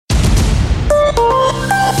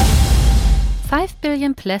5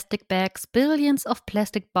 billion plastic bags, billions of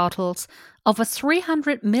plastic bottles, over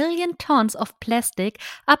 300 million tons of plastic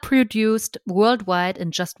are produced worldwide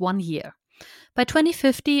in just 1 year. By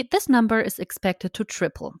 2050, this number is expected to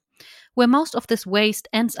triple. Where most of this waste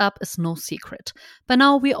ends up is no secret. By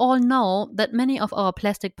now, we all know that many of our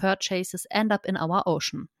plastic purchases end up in our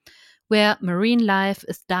ocean, where marine life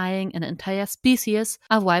is dying and entire species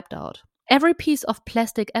are wiped out. Every piece of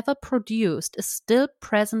plastic ever produced is still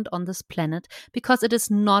present on this planet because it is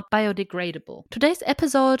not biodegradable. Today's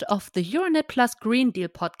episode of the Euronet Plus Green Deal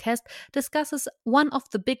podcast discusses one of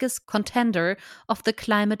the biggest contender of the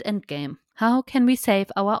climate endgame. How can we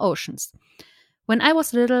save our oceans? When I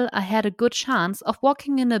was little, I had a good chance of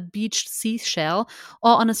walking in a beached seashell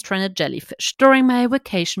or on a stranded jellyfish during my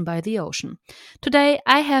vacation by the ocean. Today,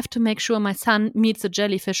 I have to make sure my son meets a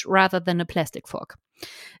jellyfish rather than a plastic fork.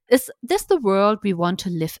 Is this the world we want to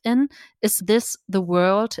live in? Is this the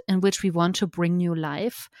world in which we want to bring new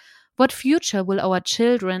life? What future will our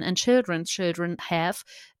children and children's children have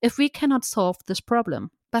if we cannot solve this problem?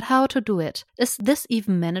 But how to do it? Is this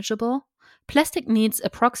even manageable? Plastic needs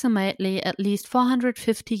approximately at least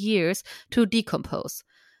 450 years to decompose.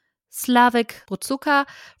 Slavik Brzuka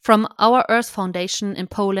from Our Earth Foundation in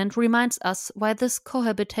Poland reminds us why this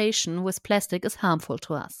cohabitation with plastic is harmful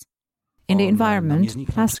to us. In the environment,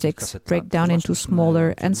 plastics break down into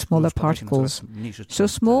smaller and smaller particles, so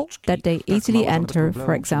small that they easily enter,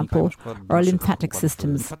 for example, our lymphatic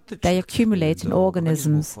systems. They accumulate in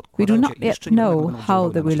organisms. We do not yet know how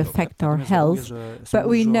they will affect our health, but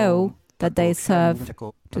we know that they serve,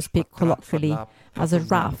 to speak colloquially, as a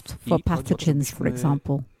raft for pathogens, for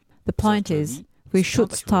example. The point is, we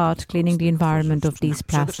should start cleaning the environment of these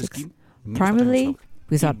plastics, primarily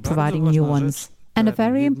without providing new ones. And a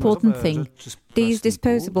very important thing, these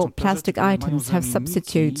disposable plastic items have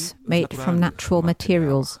substitutes made from natural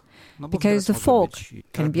materials, because the fork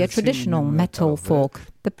can be a traditional metal fork.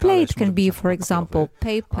 The plate can be, for example,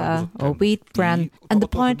 paper or wheat bran, and the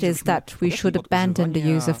point is that we should abandon the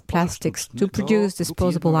use of plastics to produce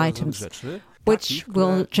disposable items, which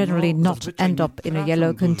will generally not end up in a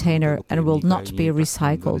yellow container and will not be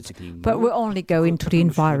recycled, but will only go into the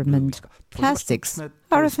environment. Plastics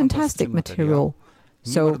are a fantastic material,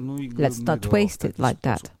 so let's not waste it like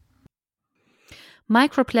that.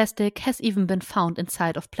 Microplastic has even been found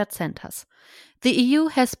inside of placentas. The EU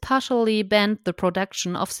has partially banned the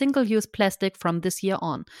production of single-use plastic from this year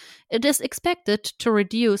on. It is expected to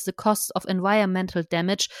reduce the costs of environmental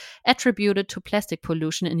damage attributed to plastic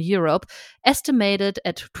pollution in Europe, estimated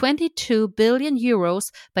at 22 billion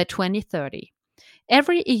euros by 2030.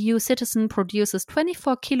 Every EU citizen produces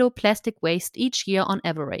 24 kilo plastic waste each year on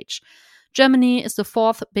average. Germany is the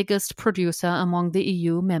fourth biggest producer among the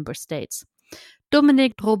EU member states.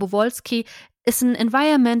 Dominik Drobowolski is an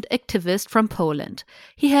environment activist from Poland.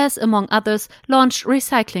 He has, among others, launched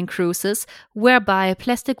recycling cruises whereby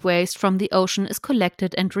plastic waste from the ocean is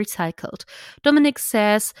collected and recycled. Dominik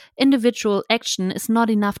says individual action is not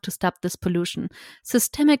enough to stop this pollution.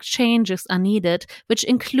 Systemic changes are needed, which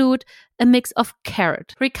include a mix of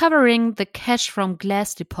carrot, recovering the cash from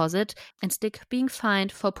glass deposit, and stick being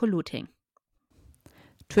fined for polluting.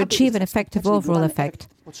 To achieve an effective overall effect,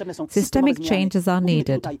 systemic changes are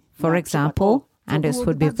needed. For example, and this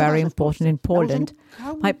would be very important in Poland,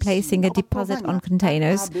 by placing a deposit on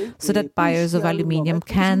containers so that buyers of aluminium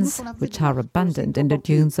cans, which are abundant in the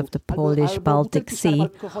dunes of the Polish Baltic Sea,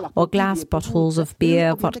 or glass bottles of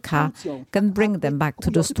beer, vodka, can bring them back to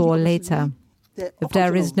the store later. If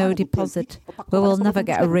there is no deposit, we will never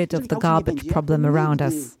get rid of the garbage problem around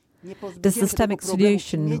us. The systemic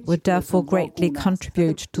solution would therefore greatly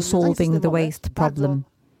contribute to solving the waste problem.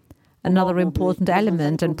 Another important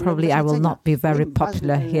element, and probably I will not be very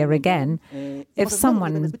popular here again, if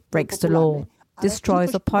someone breaks the law,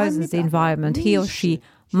 destroys or poisons the environment, he or she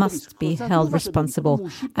must be held responsible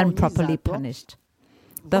and properly punished.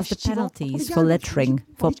 Thus, the penalties for littering,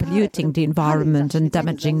 for polluting the environment and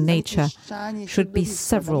damaging nature should be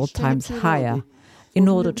several times higher, in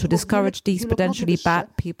order to discourage these potentially bad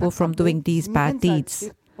people from doing these bad deeds.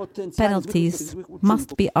 Penalties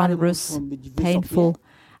must be onerous, painful,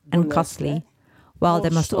 and costly, while they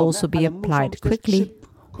must also be applied quickly,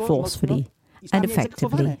 forcefully, and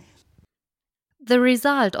effectively. The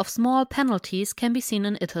result of small penalties can be seen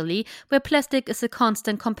in Italy, where plastic is a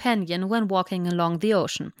constant companion when walking along the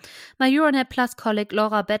ocean. My Euronet Plus colleague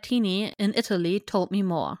Laura Bettini in Italy told me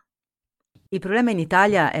more. Il problema in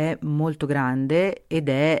Italia è molto grande ed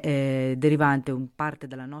è derivante in parte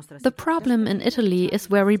dalla nostra. The problem in Italy is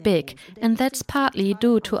very big, and that's partly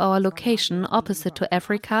due to our location opposite to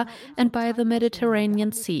Africa and by the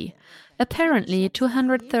Mediterranean Sea. Apparently,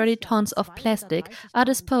 230 tons of plastic are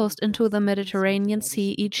disposed into the Mediterranean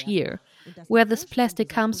Sea each year. Where this plastic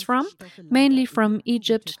comes from? Mainly from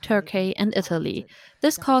Egypt, Turkey, and Italy.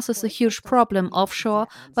 This causes a huge problem offshore,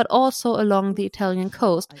 but also along the Italian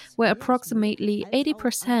coast, where approximately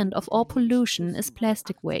 80% of all pollution is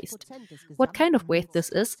plastic waste. What kind of waste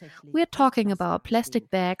this is? We're talking about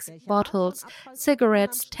plastic bags, bottles,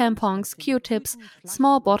 cigarettes, tampons, Q-tips,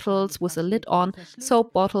 small bottles with a lid on,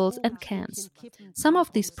 soap bottles, and cans. Some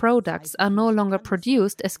of these products are no longer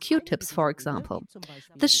produced as Q-tips, for example.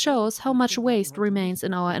 This shows how much waste remains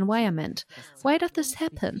in our environment. Why does this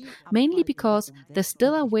happen? Mainly because there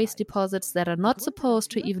still are waste deposits that are not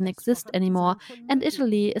supposed to even exist anymore, and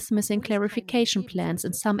Italy is missing clarification plans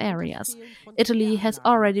in some areas. Italy has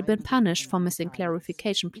already been punished for missing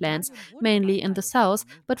clarification plans, mainly in the south,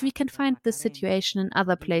 but we can find this situation in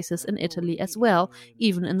other places in Italy as well,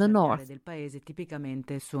 even in the north. Del paese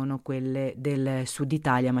tipicamente sono quelle del sud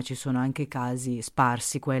Italia, ma ci sono anche casi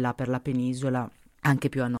sparsi qua e là per la penisola, anche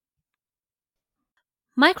più a nord.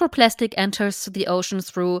 Microplastic enters the ocean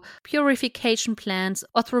through purification plants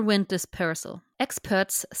or through wind dispersal.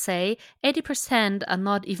 Experts say 80% are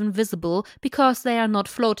not even visible because they are not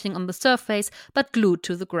floating on the surface but glued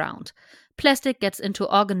to the ground. Plastic gets into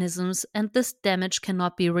organisms and this damage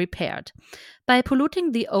cannot be repaired. By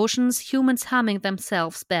polluting the oceans, humans harming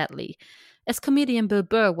themselves badly. As comedian Bill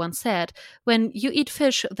Burr once said, when you eat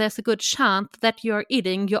fish, there's a good chance that you're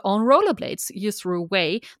eating your own rollerblades you threw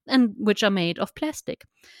away and which are made of plastic.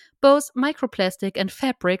 Both microplastic and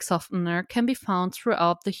fabric softener can be found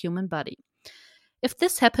throughout the human body. If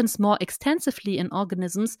this happens more extensively in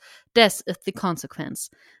organisms, death is the consequence.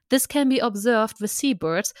 This can be observed with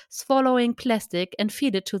seabirds swallowing plastic and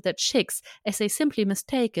feed it to their chicks as they simply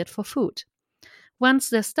mistake it for food.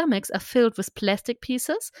 Once their stomachs are filled with plastic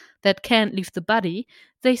pieces that can't leave the body,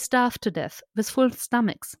 they starve to death with full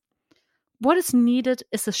stomachs. What is needed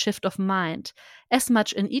is a shift of mind, as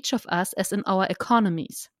much in each of us as in our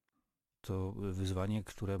economies.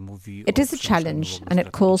 It is a challenge, and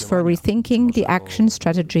it calls for rethinking the action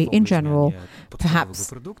strategy in general,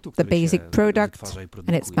 perhaps the basic product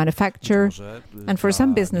and its manufacture, and for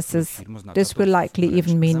some businesses, this will likely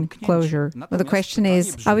even mean closure. But the question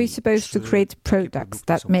is, are we supposed to create products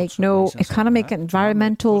that make no economic,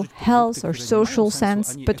 environmental, health or social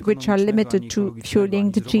sense, but which are limited to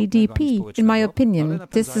fueling the GDP? In my opinion,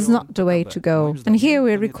 this is not the way to go. And here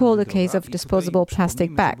we recall the case of disposable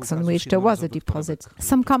plastic bags on which there was a deposit.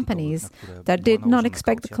 Some companies that did not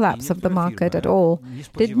expect the collapse of the market at all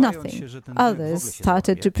did nothing. Others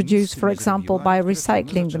started to produce, for example, by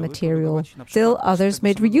recycling the material. Still others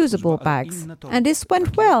made reusable bags. And this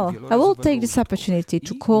went well. I will take this opportunity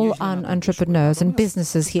to call on entrepreneurs and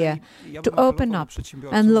businesses here to open up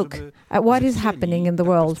and look at what is happening in the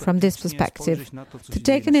world from this perspective, to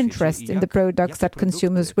take an interest in the products that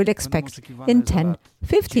consumers will expect in 10,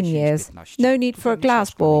 15 years. No need for a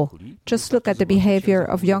glass ball. Just look at the behavior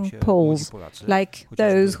of young Poles, like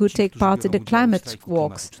those who take part in the climate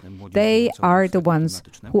walks. They are the ones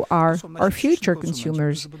who are our future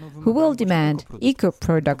consumers, who will demand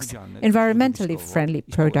eco-products, environmentally friendly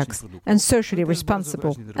products, and socially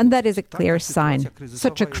responsible. And that is a clear sign.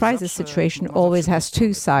 Such a crisis situation always has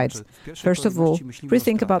two sides. First of all, we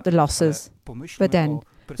think about the losses, but then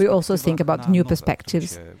we also think about new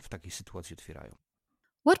perspectives.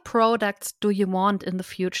 What products do you want in the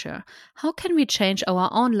future? How can we change our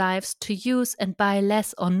own lives to use and buy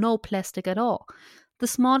less or no plastic at all? The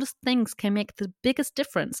smallest things can make the biggest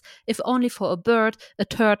difference, if only for a bird, a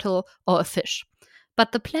turtle, or a fish.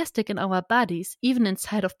 But the plastic in our bodies, even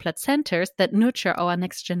inside of placentas that nurture our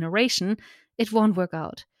next generation, it won't work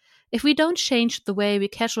out. If we don't change the way we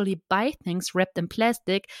casually buy things wrapped in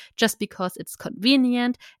plastic just because it's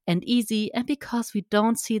convenient and easy and because we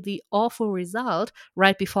don't see the awful result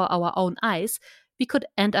right before our own eyes, we could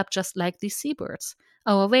end up just like these seabirds,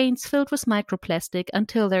 our veins filled with microplastic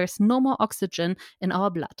until there is no more oxygen in our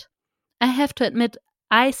blood. I have to admit,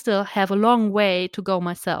 I still have a long way to go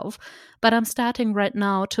myself, but I'm starting right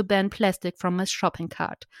now to ban plastic from my shopping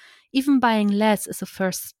cart. Even buying less is a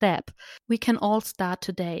first step. We can all start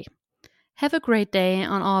today. Have a great day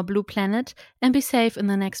on our blue planet and be safe in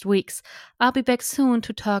the next weeks. I'll be back soon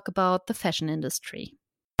to talk about the fashion industry.